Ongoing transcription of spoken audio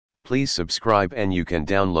Please subscribe and you can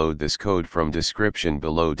download this code from description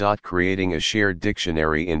below. Creating a shared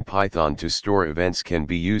dictionary in Python to store events can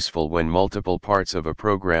be useful when multiple parts of a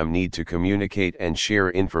program need to communicate and share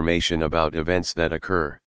information about events that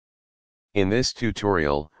occur. In this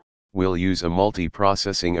tutorial, we'll use a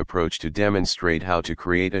multiprocessing approach to demonstrate how to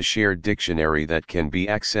create a shared dictionary that can be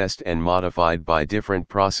accessed and modified by different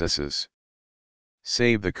processes.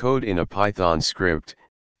 Save the code in a Python script,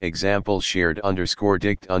 example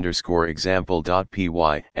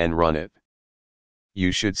shared_dict_example.py, and run it.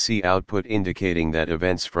 You should see output indicating that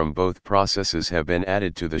events from both processes have been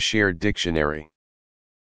added to the shared dictionary.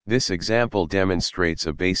 This example demonstrates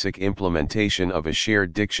a basic implementation of a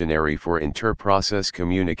shared dictionary for inter-process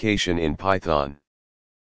communication in Python.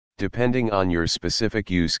 Depending on your specific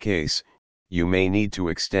use case, you may need to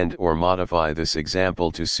extend or modify this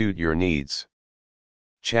example to suit your needs.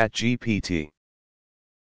 ChatGPT.